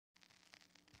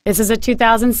This is a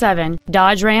 2007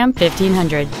 Dodge Ram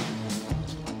 1500.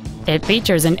 It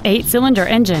features an 8-cylinder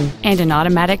engine and an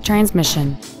automatic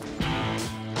transmission.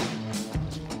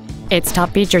 Its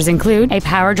top features include a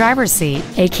power driver's seat,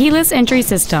 a keyless entry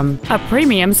system, a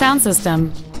premium sound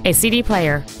system, a CD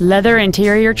player, leather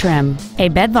interior trim, a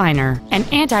bed liner, an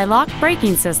anti-lock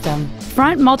braking system,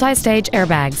 front multi-stage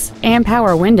airbags, and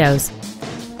power windows.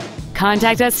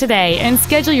 Contact us today and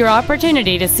schedule your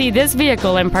opportunity to see this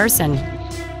vehicle in person.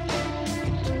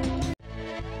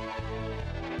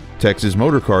 Texas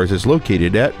Motor Cars is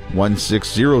located at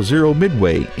 1600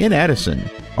 Midway in Addison.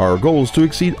 Our goal is to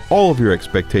exceed all of your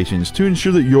expectations to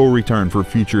ensure that you'll return for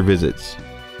future visits.